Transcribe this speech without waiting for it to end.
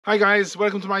Hi guys,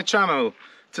 welcome to my channel.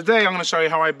 Today I'm going to show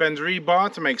you how I bend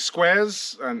rebar to make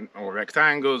squares or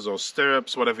rectangles or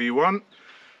stirrups, whatever you want.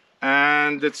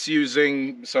 And it's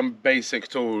using some basic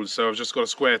tools. So I've just got a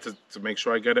square to make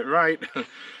sure I get it right.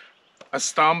 A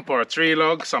stump or a tree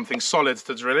log, something solid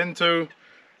to drill into,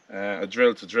 a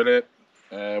drill to drill it.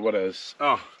 What else?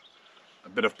 Oh, a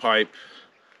bit of pipe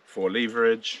for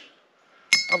leverage.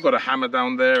 I've got a hammer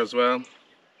down there as well,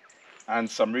 and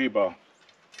some rebar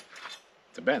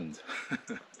to bend.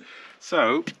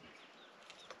 So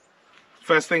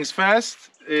first things first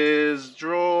is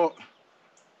draw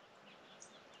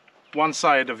one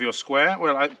side of your square.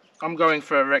 Well, I'm going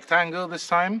for a rectangle this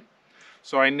time,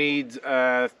 so I need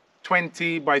a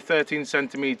 20 by 13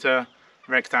 centimeter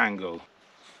rectangle.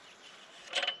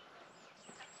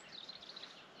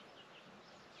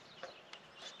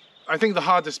 I think the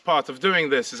hardest part of doing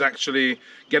this is actually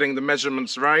getting the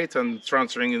measurements right and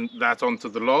transferring that onto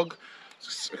the log,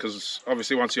 because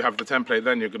obviously once you have the template,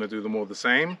 then you're going to do them all the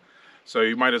same. So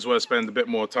you might as well spend a bit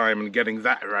more time in getting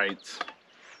that right,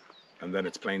 and then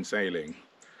it's plain sailing.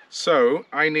 So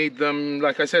I need them,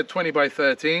 like I said, 20 by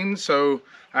 13. So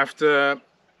after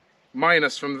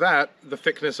minus from that the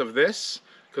thickness of this,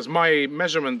 because my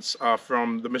measurements are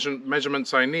from the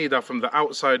measurements I need are from the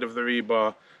outside of the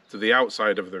rebar to the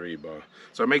outside of the rebar.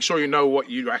 So make sure you know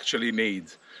what you actually need,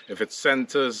 if it's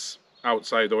centers,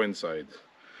 outside or inside.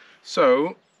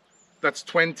 So that's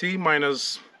 20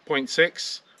 minus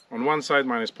 0.6 on one side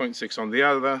minus 0.6 on the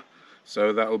other,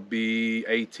 so that'll be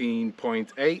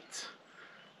 18.8.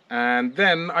 And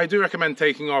then I do recommend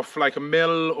taking off like 1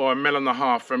 mil or 1.5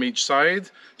 mils from each side,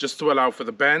 just to allow for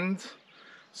the bend.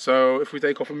 So if we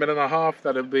take off 1.5 mils,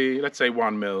 that'll be, let's say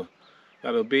 1 mil,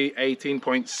 that'll be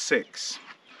 18.6.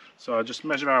 So I'll just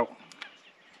measure out.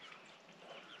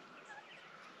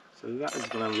 So that is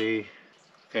going to be,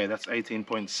 okay, that's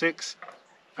 18.6.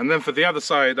 And then for the other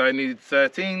side I need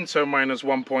 13, so minus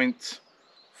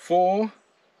 1.4.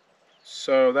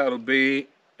 So that'll be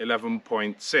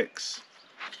 11.6.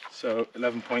 So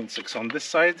 11.6 on this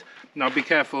side. Now be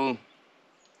careful,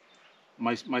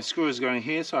 my screw is going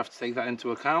here, so I have to take that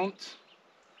into account.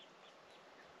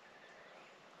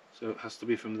 So it has to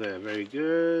be from there. Very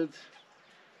good.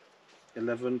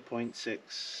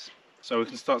 11.6. So we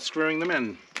can start screwing them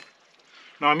in.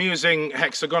 Now I'm using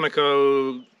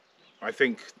hexagonal, I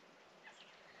think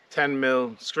 10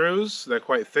 mil screws. They're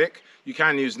quite thick. You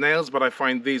can use nails, but I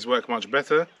find these work much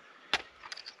better.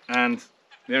 And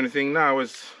the only thing now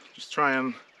is just try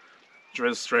and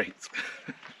drill straight.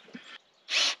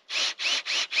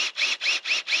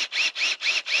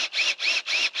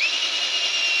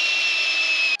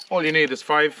 All you need is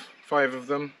five of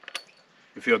them.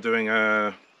 If you're doing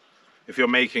if you're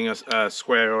making a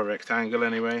square or a rectangle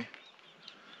anyway.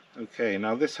 Okay,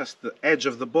 now this has, the edge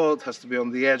of the bolt has to be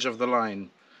on the edge of the line.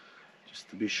 Just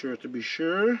to be sure,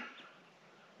 Does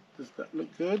that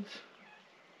look good?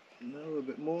 No, a little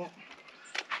bit more.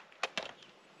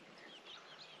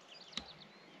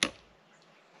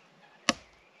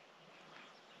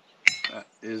 That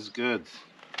is good.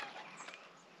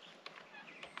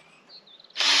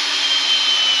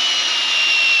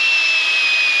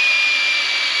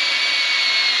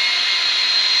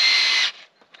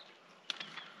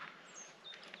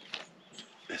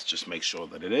 Let's just make sure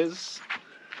that it is.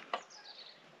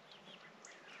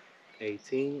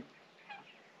 18.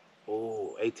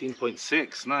 Oh,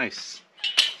 18.6, nice.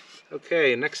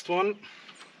 Okay, next one,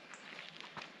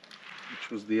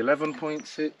 which was the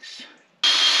 11.6.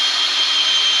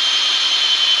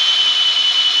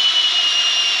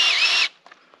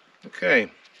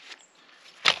 Okay.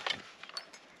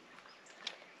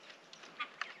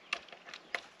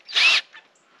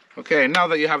 Okay, now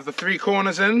that you have the 3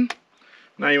 corners in,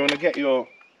 now you want to get your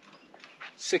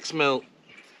 6 mil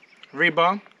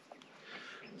rebar.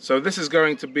 So this is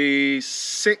going to be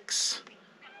 6,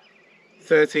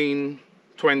 13,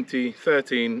 20,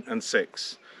 13 and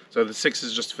 6. So the 6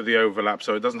 is just for the overlap,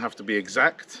 so it doesn't have to be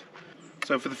exact.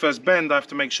 So for the first bend I have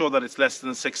to make sure that it's less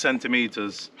than 6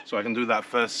 centimeters, so I can do that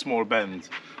first small bend.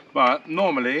 But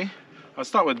normally, I'll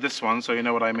start with this one so you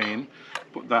know what I mean.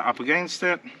 Put that up against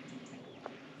it.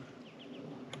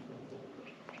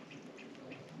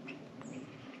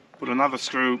 Put another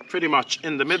screw pretty much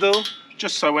in the middle,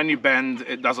 just so when you bend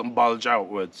it doesn't bulge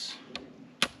outwards.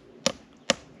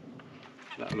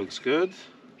 That looks good.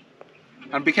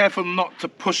 And be careful not to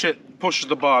push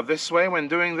the bar this way when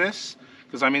doing this,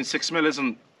 because I mean 6 mil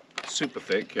isn't super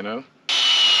thick, you know.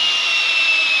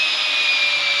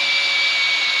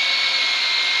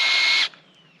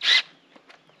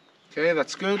 Okay,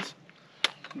 that's good.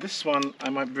 This one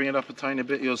I might bring it up a tiny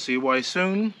bit, you'll see why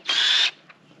soon.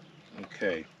 Okay.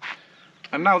 Okay.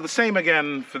 And now the same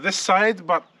again for this side,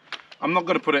 but I'm not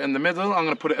going to put it in the middle. I'm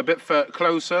going to put it a bit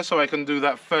closer so I can do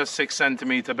that first 6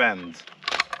 centimeter bend.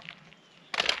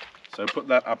 So put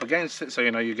that up against it so you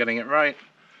know you're getting it right.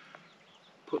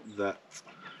 Put that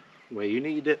where you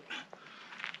need it.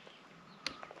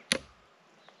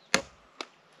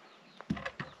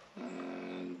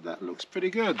 And that looks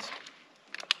pretty good.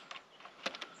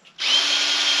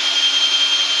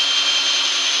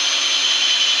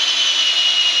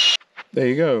 There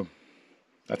you go.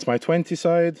 That's my 20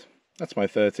 side, that's my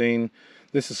 13.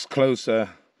 This is closer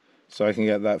so I can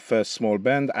get that first small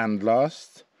bend and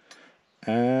last.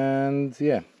 And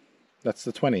yeah, that's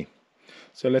the 20.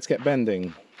 So let's get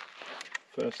bending.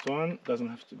 First one doesn't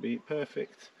have to be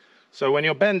perfect. So when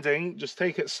you're bending, just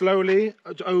take it slowly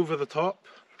over the top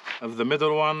of the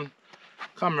middle one,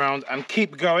 come round and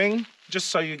keep going just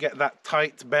so you get that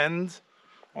tight bend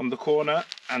on the corner,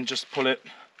 and just pull it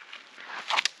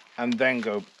and then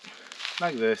go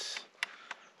like this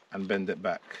and bend it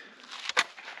back.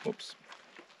 Oops.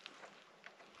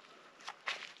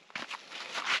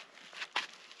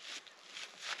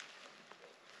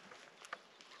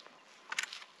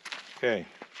 Okay,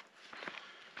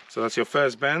 so that's your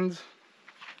first bend.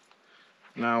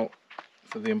 Now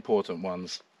for the important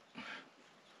ones.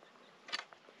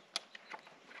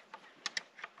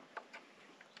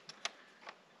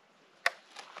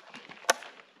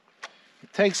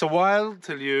 It takes a while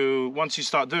till you, once you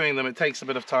start doing them, it takes a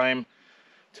bit of time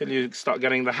till you start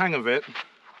getting the hang of it.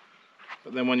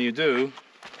 But then when you do,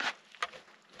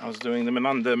 I was doing them in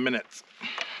under a minute.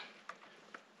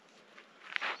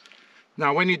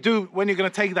 Now when you're going to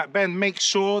take that bend, make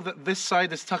sure that this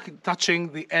side is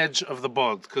touching the edge of the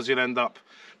board, because you'll end up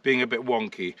being a bit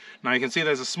wonky. Now you can see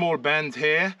there's a small bend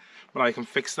here, but I can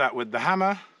fix that with the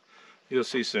hammer. You'll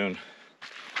see soon.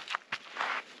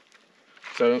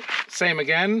 So same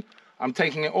again, I'm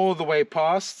taking it all the way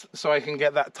past so I can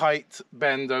get that tight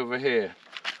bend over here.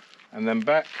 And then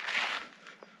back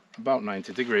about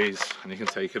 90 degrees and you can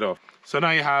take it off. So now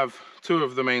you have 2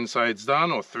 of the main sides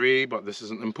done, or 3, but this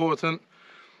isn't important.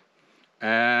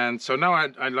 And so now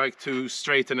I'd like to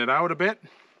straighten it out a bit.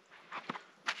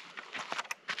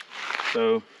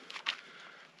 So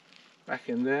back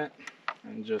in there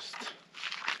and just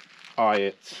eye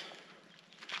it.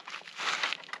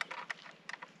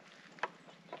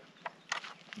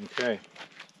 Okay.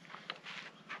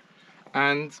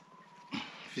 And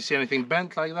if you see anything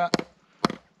bent like that,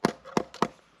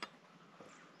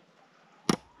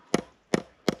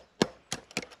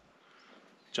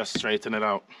 just straighten it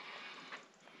out.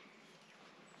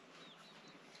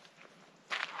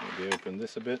 Maybe open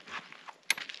this a bit.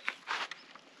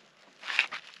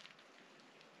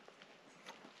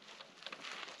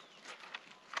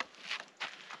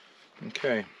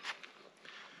 Okay.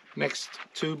 Next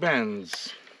 2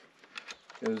 bends.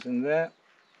 Goes in there.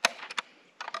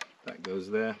 That goes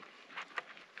there.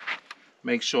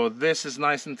 Make sure this is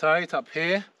nice and tight up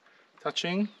here,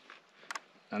 touching,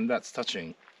 and that's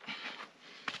touching.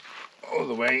 All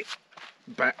the way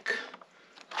back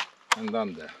and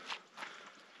under.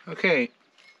 Okay,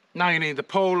 now you need the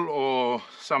pole or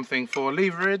something for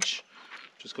leverage.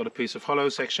 Just got a piece of hollow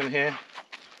section here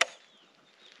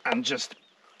and just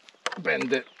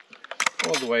bend it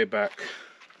all the way back,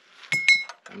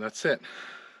 and that's it.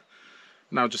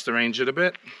 Now just arrange it a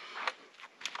bit,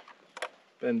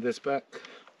 bend this back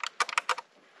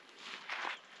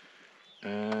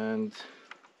and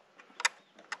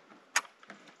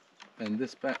bend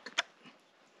this back,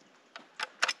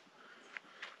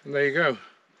 and there you go.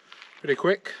 Pretty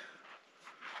quick.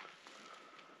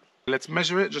 Let's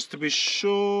measure it just to be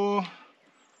sure.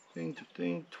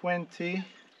 20, 20,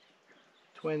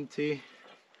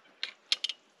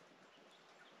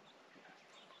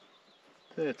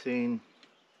 13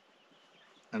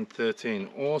 and 13.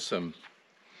 Awesome.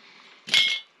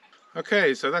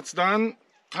 Okay, so that's done.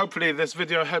 Hopefully this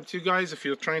video helped you guys if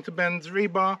you're trying to bend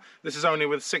rebar. This is only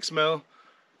with 6mm,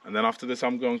 and then after this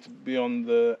I'm going to be on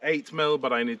the 8mm,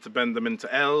 but I need to bend them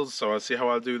into L's, so I'll see how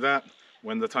I'll do that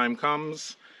when the time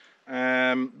comes.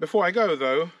 Before I go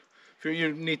though, if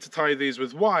you need to tie these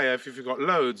with wire, if you've got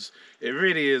loads, it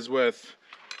really is worth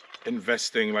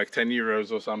investing like 10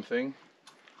 euros or something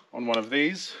on one of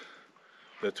these.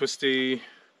 The twisty,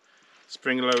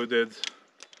 spring-loaded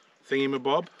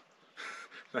thingy-mabob.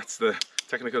 That's the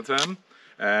technical term.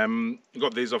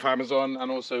 Got these off Amazon, and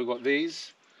also got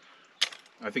these.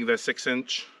 I think they're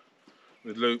 6-inch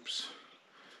with loops.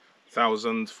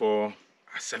 1,000 for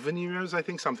 7 euros, I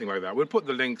think, something like that. We'll put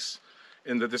the links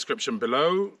in the description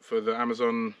below for the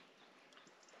Amazon,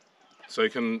 so you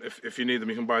can, if you need them,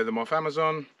 you can buy them off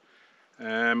Amazon.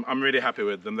 I'm really happy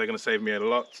with them. They're going to save me a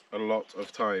lot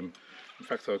of time. In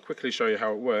fact, I'll quickly show you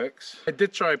how it works. I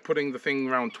did try putting the thing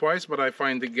around twice, but I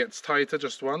find it gets tighter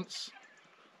just once.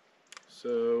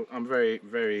 So I'm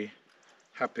very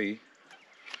happy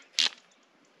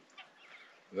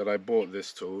that I bought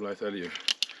this tool, I tell you,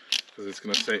 because it's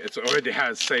going to say, it already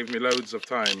has saved me loads of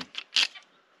time.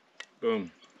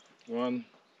 Boom. One.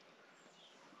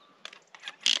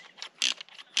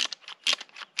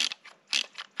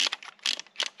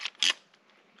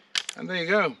 And there you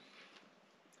go.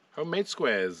 Homemade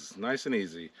squares, nice and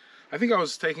easy. I think I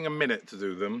was taking a minute to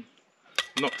do them,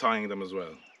 not tying them as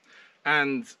well.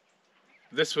 And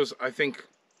this was, I think,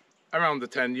 around the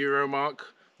 €10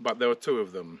 mark, but there were two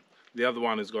of them. The other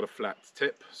one has got a flat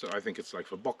tip, so I think it's like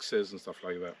for boxes and stuff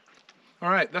like that.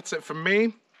 Alright, that's it from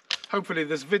me. Hopefully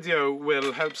this video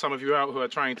will help some of you out who are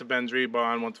trying to bend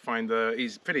rebar and want to find a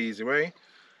pretty easy way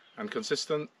and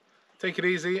consistent. Take it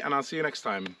easy, and I'll see you next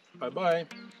time. Bye bye.